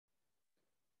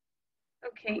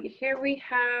Okay, here we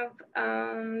have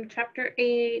chapter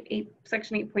 8,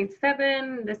 section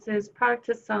 8.7. This is product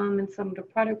to sum and sum to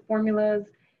product formulas.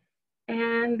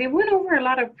 And they went over a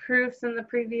lot of proofs in the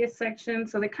previous section,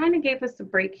 so they kind of gave us a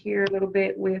break here a little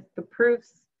bit with the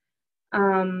proofs.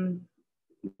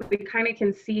 We kind of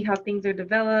can see how things are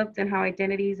developed and how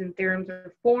identities and theorems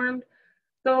are formed.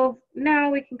 So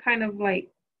now we can kind of like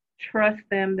trust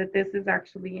them that this is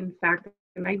actually in fact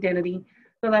an identity.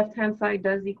 The left-hand side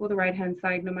does equal the right-hand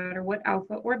side no matter what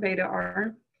alpha or beta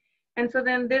are. And so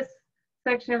then this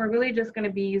section, we're really just going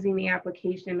to be using the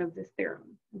application of this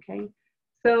theorem, okay?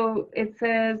 So it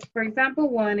says, for example,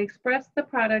 1, express the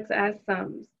products as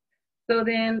sums. So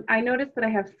then I notice that I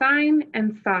have sine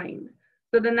and sine.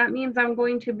 So then that means I'm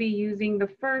going to be using the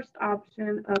first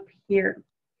option up here.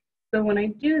 So when I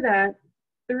do that,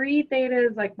 3 theta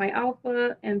is like my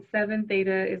alpha and 7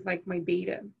 theta is like my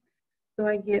beta. So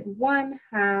I get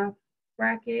 1/2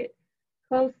 bracket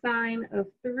cosine of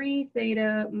 3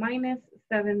 theta minus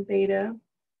 7 theta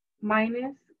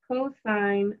minus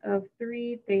cosine of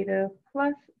 3 theta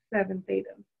plus 7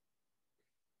 theta.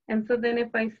 And so then if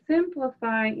I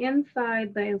simplify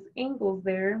inside those angles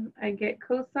there, I get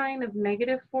cosine of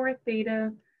 -4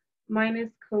 theta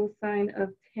minus cosine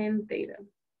of 10 theta.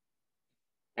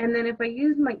 And then if I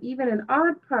use my even and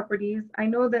odd properties, I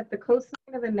know that the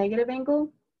cosine of a negative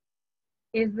angle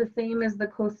is the same as the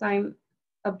cosine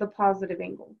of the positive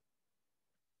angle.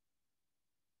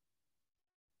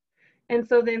 And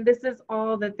so then this is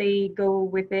all that they go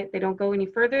with it. They don't go any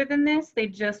further than this. They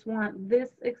just want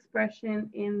this expression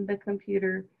in the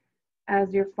computer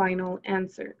as your final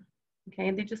answer. Okay,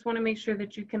 and they just want to make sure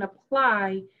that you can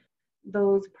apply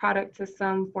those product to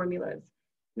sum formulas.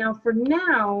 Now, for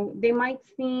now, they might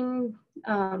seem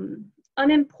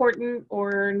unimportant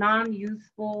or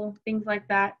non-useful, things like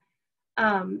that.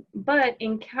 But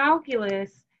in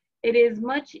calculus, it is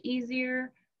much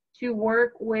easier to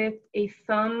work with a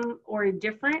sum or a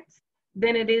difference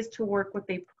than it is to work with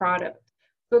a product.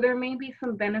 So there may be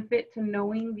some benefit to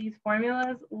knowing these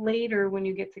formulas later when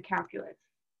you get to calculus.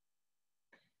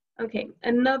 Okay,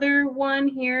 another one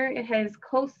here, it has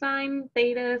cosine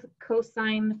theta,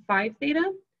 cosine 5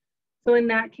 theta. So in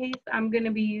that case, I'm going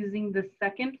to be using the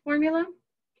second formula.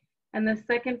 And the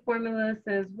second formula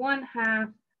says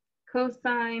 1/2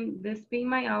 cosine, this being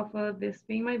my alpha, this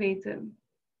being my beta.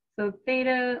 So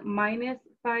theta minus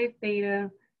 5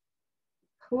 theta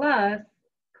plus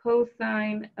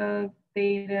cosine of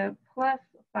theta plus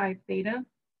 5 theta.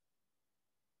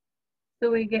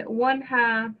 So we get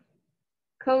 1/2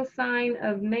 cosine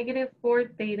of -4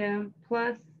 theta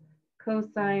plus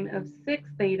cosine of 6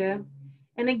 theta.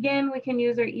 And again, we can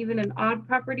use our even and odd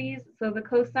properties. So the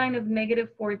cosine of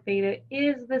 -4 theta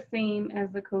is the same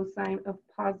as the cosine of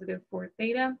 +4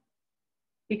 theta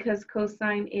because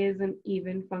cosine is an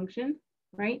even function,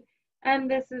 right? And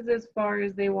this is as far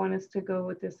as they want us to go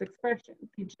with this expression.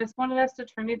 They just wanted us to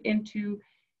turn it into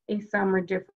a sum or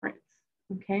difference,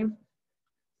 okay?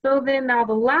 So then now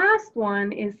the last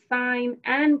one is sine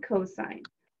and cosine.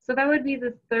 So that would be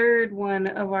the third one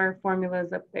of our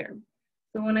formulas up there.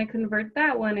 So when I convert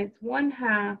that one, it's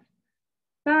 1/2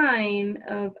 sine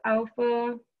of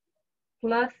alpha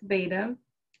plus beta.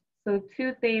 So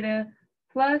 2 theta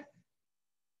plus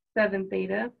 7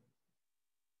 theta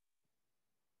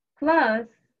plus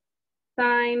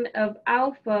sine of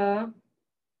alpha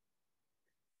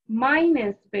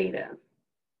minus beta.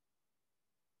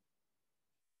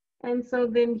 And so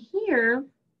then here,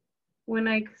 when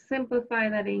I simplify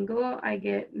that angle, I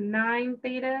get 9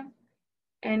 theta.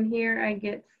 And here I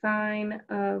get sine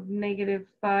of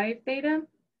 -5 theta.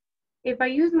 If I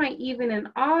use my even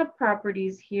and odd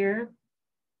properties here,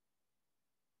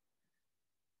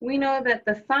 we know that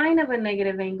the sine of a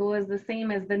negative angle is the same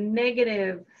as the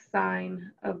negative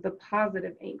sine of the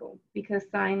positive angle because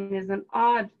sine is an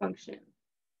odd function.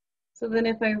 So then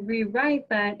if I rewrite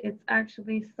that, it's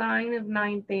actually sine of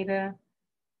 9 theta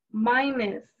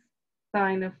minus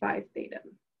sine of 5 theta.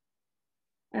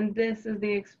 And this is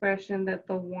the expression that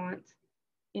they'll want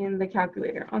in the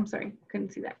calculator. I'm sorry,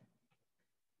 couldn't see that.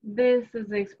 This is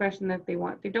the expression that they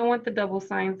want. They don't want the double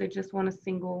signs, they just want a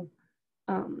single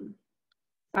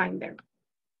sign there.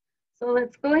 So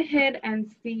let's go ahead and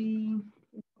see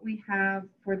what we have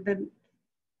for the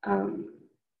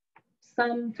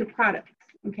sum to products,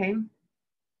 okay?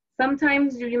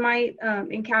 Sometimes you might,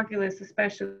 in calculus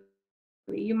especially,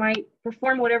 you might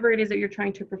perform whatever it is that you're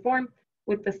trying to perform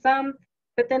with the sum,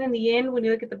 but then in the end, when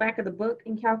you look at the back of the book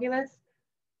in calculus,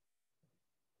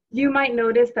 you might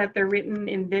notice that they're written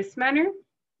in this manner,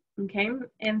 okay?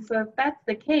 And so if that's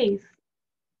the case,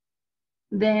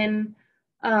 then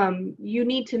you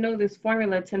need to know this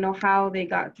formula to know how they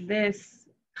got this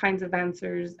kinds of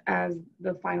answers as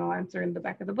the final answer in the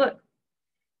back of the book.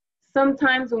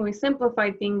 Sometimes when we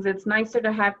simplify things, it's nicer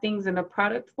to have things in a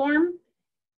product form,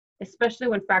 especially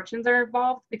when fractions are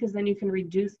involved, because then you can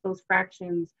reduce those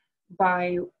fractions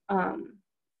by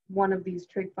one of these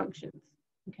trig functions,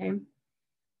 okay?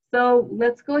 So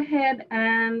let's go ahead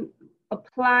and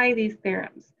apply these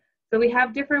theorems. So we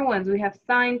have different ones. We have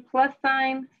sine plus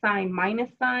sine, sine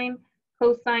minus sine,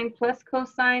 cosine plus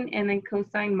cosine, and then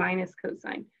cosine minus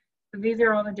cosine. So these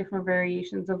are all the different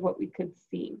variations of what we could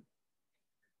see.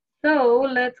 So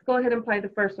let's go ahead and apply the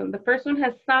first one. The first one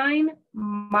has sine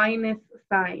minus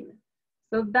sine.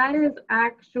 So that is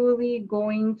actually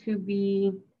going to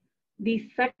be the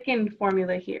second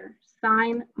formula here,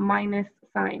 sine minus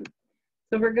sine.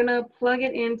 So we're gonna plug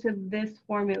it into this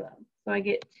formula. So I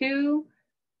get 2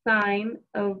 sine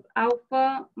of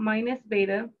alpha minus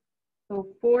beta, so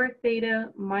 4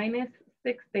 theta minus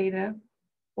 6 theta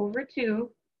over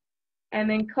 2, and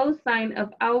then cosine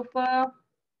of alpha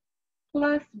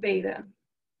plus beta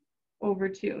over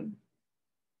 2.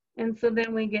 And so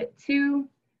then we get 2,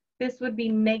 this would be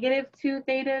negative 2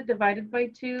 theta divided by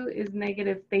 2 is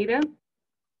negative theta.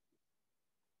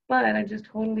 But I just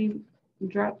totally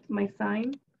dropped my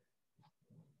sign.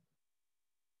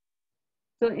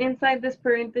 So inside this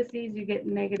parentheses, you get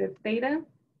negative theta.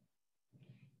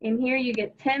 In here, you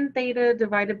get 10 theta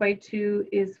divided by 2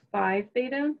 is 5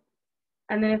 theta.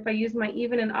 And then if I use my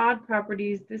even and odd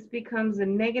properties, this becomes a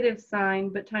negative sign,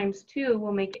 but times 2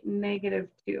 will make it negative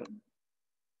 2.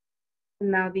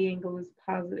 And now the angle is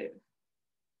positive.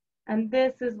 And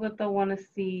this is what they'll want to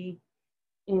see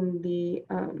in the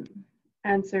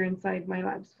answer inside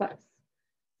MyLabs Plus.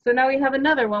 So now we have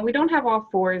another one. We don't have all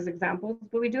 4 as examples,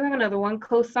 but we do have another one,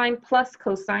 cosine plus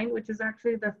cosine, which is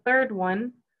actually the third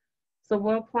one. So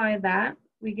we'll apply that.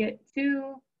 We get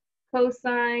 2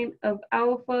 cosine of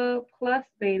alpha plus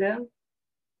beta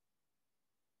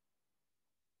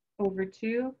over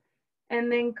 2,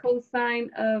 and then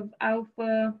cosine of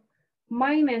alpha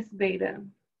minus beta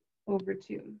over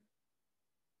 2.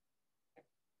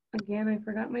 Again, I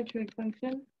forgot my trig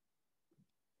function.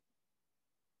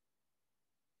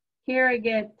 Here I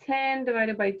get 10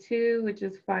 divided by 2, which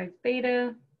is 5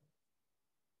 theta.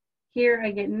 Here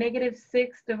I get negative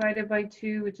 6 divided by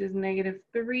 2, which is negative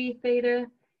 3 theta.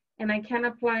 And I can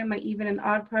apply my even and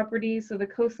odd properties. So the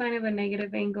cosine of a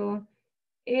negative angle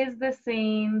is the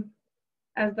same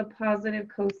as the positive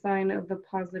cosine of the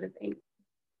positive angle.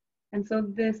 And so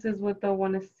this is what they'll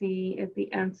want to see as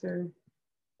the answer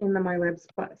in the MyLabs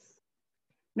Plus.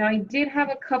 Now I did have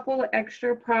a couple of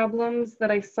extra problems that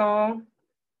I saw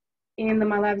in the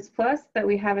MyLabs Plus that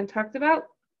we haven't talked about.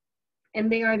 And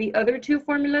they are the other 2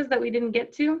 formulas that we didn't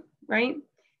get to, right?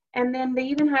 And then they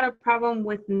even had a problem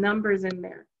with numbers in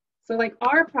there. So like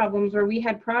our problems where we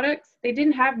had products, they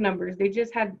didn't have numbers. They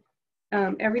just had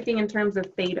everything in terms of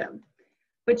theta.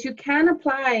 But you can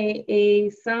apply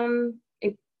a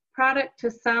product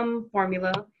to sum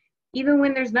formula even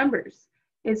when there's numbers.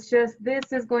 It's just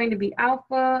this is going to be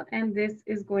alpha and this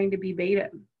is going to be beta.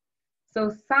 So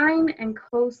sine and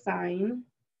cosine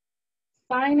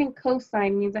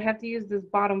means I have to use this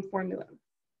bottom formula.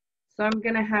 So I'm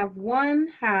gonna have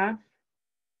 1/2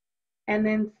 and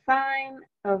then sine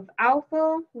of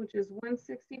alpha, which is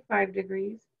 165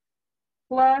 degrees,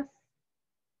 plus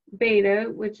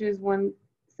beta, which is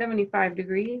 175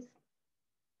 degrees,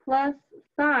 plus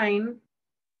sine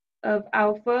of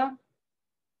alpha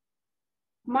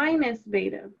minus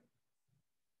beta.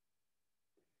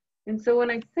 And so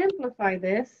when I simplify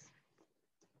this,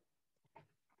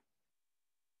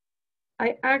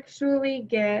 I actually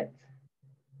get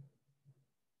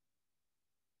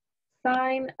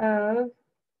sine of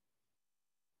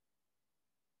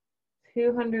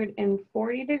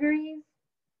 240 degrees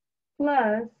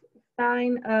plus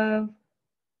sine of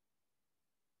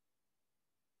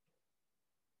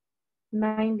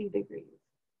 90 degrees.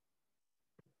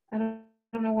 I don't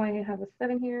know why I have a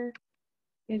 7 here.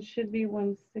 It should be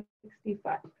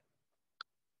 165.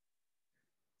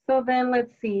 So then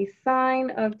let's see,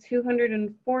 sine of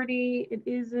 240, it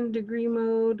is in degree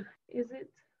mode, is it?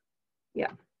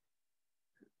 Yeah.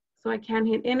 So I can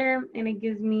hit enter and it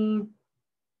gives me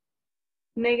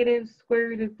negative square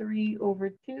root of 3 over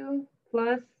 2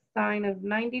 plus sine of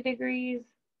 90 degrees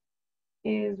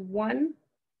is 1.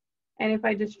 And if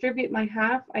I distribute my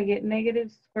half, I get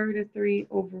negative square root of 3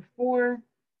 over 4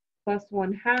 plus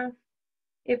 1/2.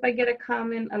 If I get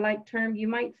a like term, you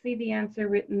might see the answer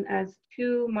written as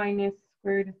 2 minus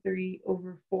square root of 3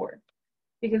 over 4.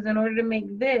 because in order to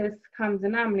make this common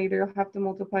denominator, you'll have to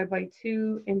multiply by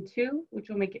 2 and 2, which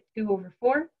will make it 2 over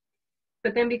 4.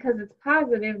 But then because it's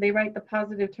positive, they write the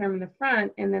positive term in the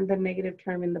front and then the negative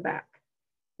term in the back.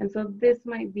 And so this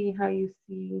might be how you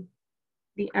see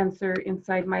the answer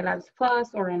inside MyLabs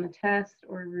Plus or on a test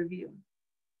or a review.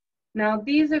 Now,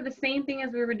 these are the same thing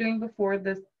as we were doing before,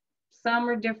 the sum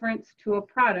or difference to a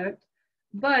product,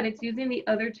 but it's using the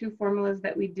other two formulas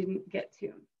that we didn't get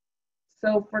to.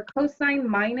 So for cosine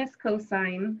minus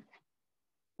cosine,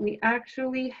 we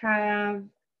actually have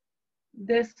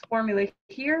this formula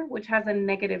here, which has a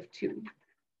 -2.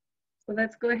 So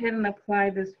let's go ahead and apply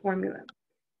this formula.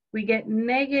 We get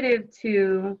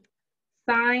 -2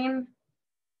 sine,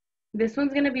 this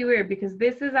one's gonna be weird because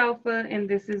this is alpha and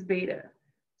this is beta.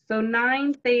 So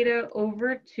 9 theta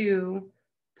over 2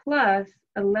 plus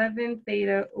 11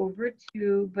 theta over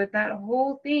 2, but that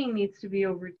whole thing needs to be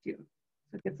over 2.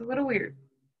 So it gets a little weird.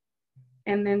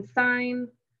 And then sine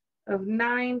of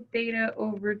 9 theta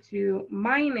over 2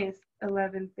 minus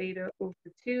 11 theta over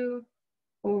 2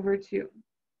 over 2.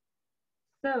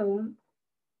 So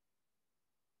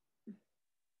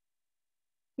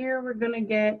here we're going to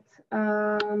get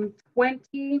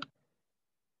 20.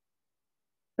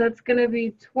 That's going to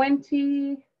be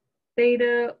 20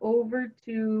 theta over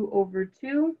 2 over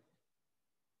 2,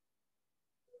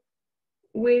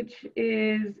 which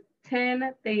is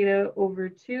 10 theta over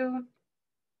 2,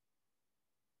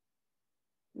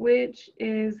 which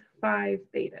is 5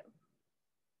 theta.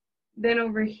 Then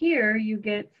over here, you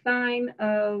get sine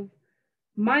of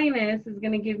minus is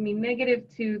going to give me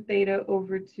 -2 theta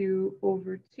over 2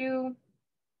 over 2.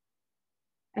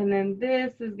 And then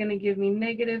this is going to give me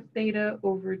negative theta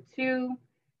over 2.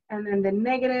 And then the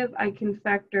negative I can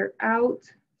factor out.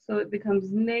 So it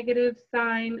becomes negative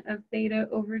sine of theta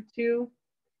over 2.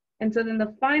 And so then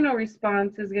the final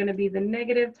response is going to be the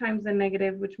negative times the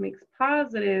negative, which makes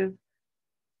positive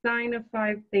sine of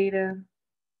 5 theta,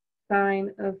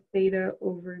 sine of theta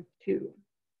over 2.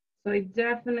 So I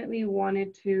definitely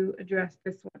wanted to address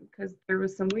this one because there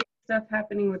was some weird stuff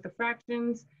happening with the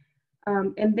fractions.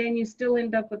 And then you still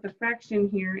end up with a fraction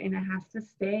here and it has to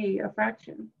stay a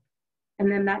fraction.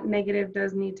 And then that negative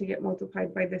does need to get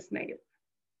multiplied by this negative.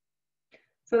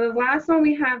 So the last one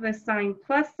we have is sine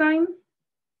plus sine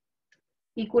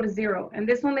equal to 0. And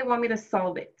this one they want me to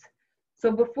solve it.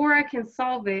 So before I can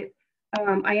solve it,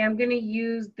 I am going to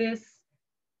use this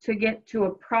to get to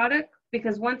a product,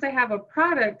 because once I have a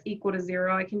product equal to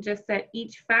 0, I can just set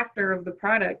each factor of the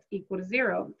product equal to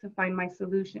 0 to find my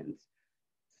solutions.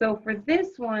 So for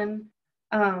this one,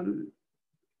 I'm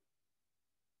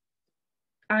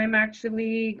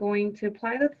actually going to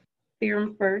apply the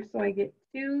theorem first. So I get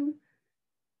 2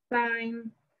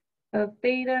 sine of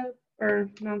theta, or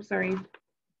no, I'm sorry,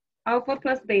 alpha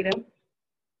plus beta.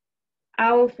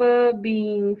 Alpha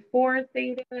being 4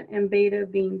 theta and beta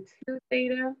being 2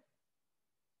 theta.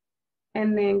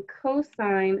 And then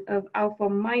cosine of alpha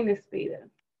minus beta.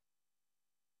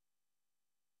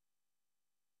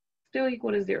 Still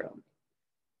equal to 0.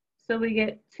 So we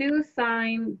get 2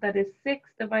 sine, that is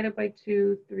 6 divided by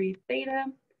 2, 3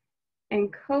 theta,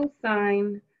 and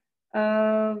cosine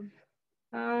of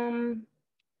 2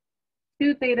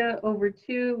 theta over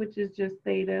 2, which is just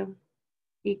theta,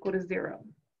 equal to 0.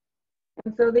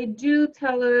 And so they do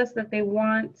tell us that they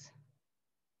want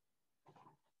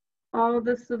all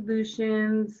the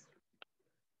solutions.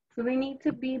 So they need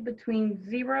to be between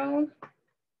 0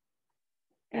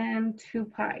 and 2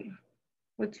 pi,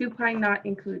 with 2 pi not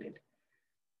included.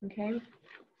 Okay,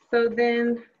 so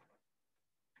then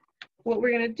what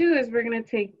we're going to do is we're going to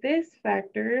take this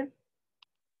factor,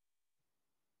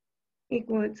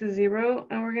 equal it to 0,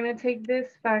 and we're going to take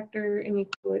this factor and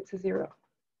equal it to 0.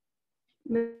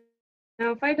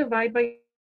 Now, if I divide by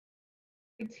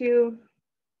 2,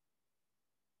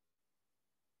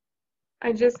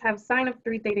 I just have sine of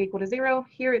 3 theta equal to 0.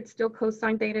 Here it's still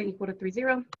cosine theta equal to 3,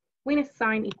 0. When is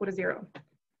sine equal to 0?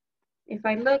 If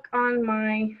I look on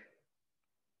my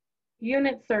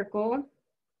unit circle,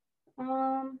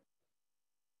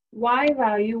 y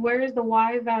value, where is the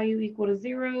y value equal to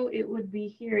 0? It would be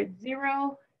here at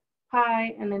 0,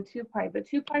 pi, and then 2 pi, but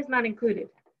 2 pi is not included.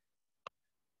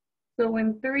 So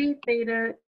when 3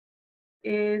 theta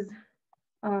is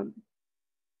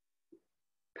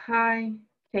pi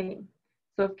k.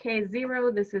 So if k is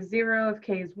 0, this is 0. If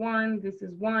k is 1, this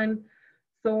is 1,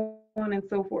 so on and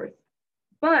so forth.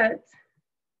 But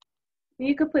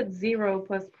you could put 0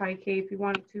 plus pi k if you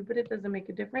wanted to, but it doesn't make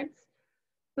a difference.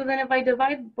 So then if I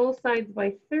divide both sides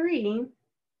by 3,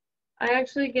 I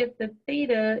actually get that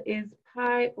theta is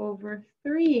pi over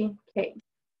 3k.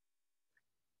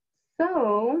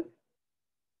 So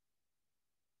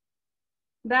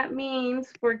That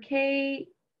means for k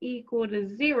equal to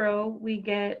 0, we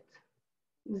get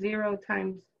 0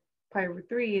 times pi over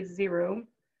 3 is 0.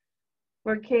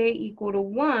 For k equal to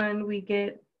 1, we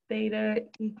get theta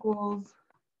equals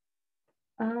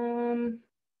 2,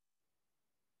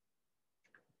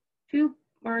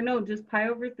 or no, just pi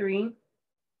over 3.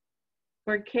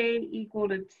 For k equal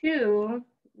to 2,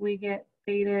 we get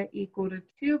theta equal to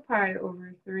 2 pi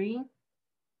over 3.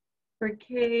 For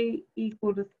k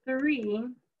equal to 3,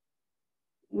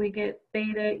 we get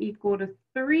theta equal to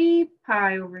 3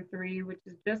 pi over 3, which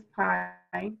is just pi.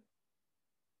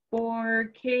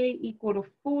 For k equal to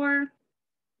 4,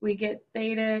 we get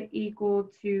theta equal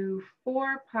to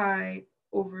 4 pi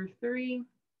over 3.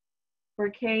 For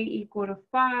k equal to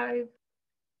 5,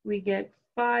 we get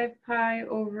 5 pi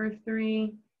over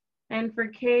 3. And for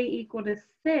k equal to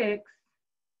 6,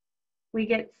 we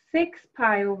get 6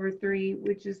 pi over 3,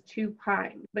 which is 2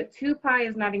 pi. But 2 pi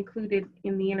is not included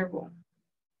in the interval.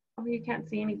 Oh, you can't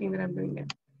see anything that I'm doing there.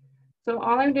 So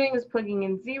all I'm doing is plugging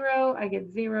in 0, I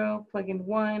get 0, plug in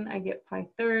 1, I get pi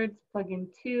thirds, plug in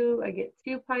 2, I get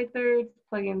 2 pi thirds,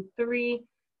 plug in 3,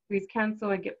 3's cancel,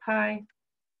 I get pi.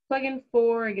 Plug in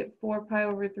 4, I get 4 pi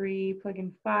over 3, plug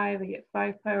in 5, I get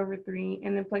 5 pi over 3,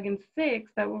 and then plug in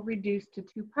 6, that will reduce to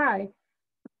 2 pi.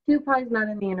 2 pi is not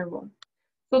in the interval.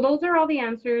 So those are all the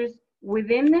answers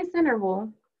within this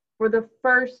interval for the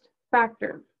first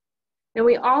factor. Then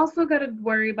we also got to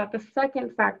worry about the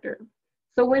second factor.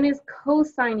 So when is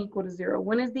cosine equal to 0?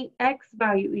 When is the x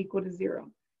value equal to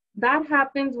 0? That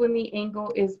happens when the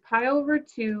angle is pi over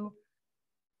 2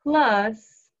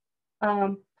 plus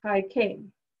pi k.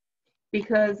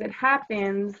 Because it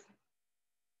happens,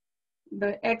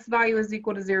 the x value is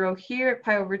equal to 0 here at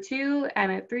pi over 2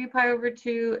 and at 3 pi over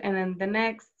 2, and then the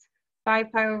next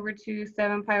 5 pi over 2,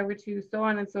 7 pi over 2, so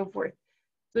on and so forth.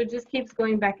 So it just keeps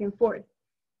going back and forth.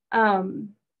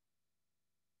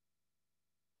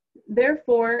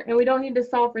 Therefore, and we don't need to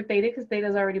solve for theta because theta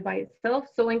is already by itself.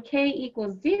 So when k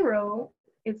equals 0,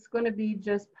 it's going to be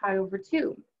just pi over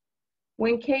 2.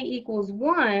 When k equals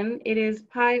 1, it is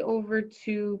pi over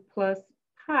 2 plus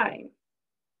pi,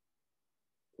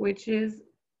 which is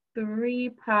 3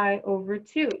 pi over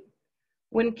 2.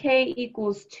 When k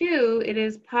equals 2, it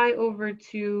is pi over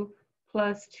 2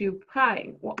 plus 2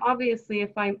 pi. Well, obviously,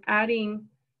 if I'm adding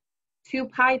 2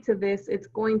 pi to this, it's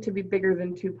going to be bigger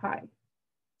than 2 pi.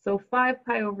 So 5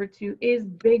 pi over 2 is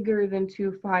bigger than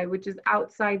 2 pi, which is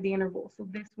outside the interval. So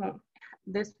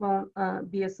this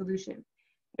won't be a solution.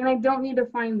 And I don't need to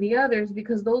find the others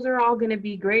because those are all going to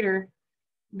be greater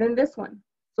than this one.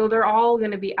 So they're all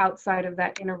going to be outside of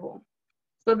that interval.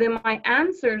 So then my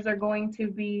answers are going to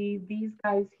be these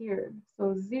guys here.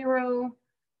 So 0,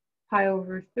 pi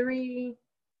over 3,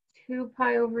 2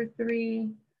 pi over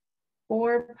 3,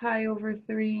 4 pi over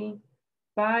 3,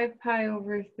 5 pi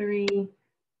over 3,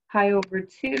 pi over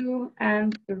 2,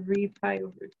 and 3 pi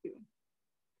over 2.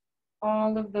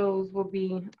 All of those will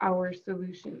be our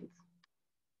solutions.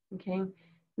 Okay.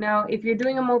 Now, if you're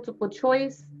doing a multiple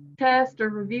choice test or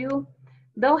review,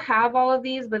 they'll have all of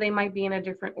these, but they might be in a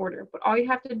different order. But all you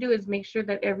have to do is make sure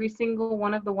that every single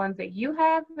one of the ones that you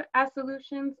have as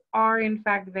solutions are in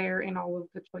fact there in all of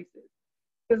the choices.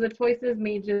 Because the choices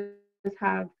may just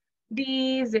have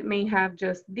these, it may have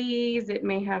just these, it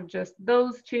may have just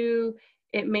those two,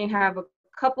 it may have a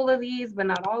couple of these, but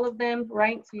not all of them,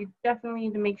 right? So you definitely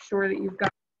need to make sure that you've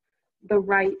got the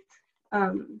right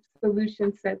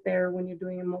solution set there when you're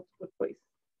doing a multiple choice.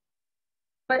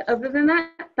 But other than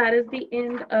that, that is the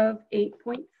end of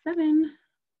 8.7.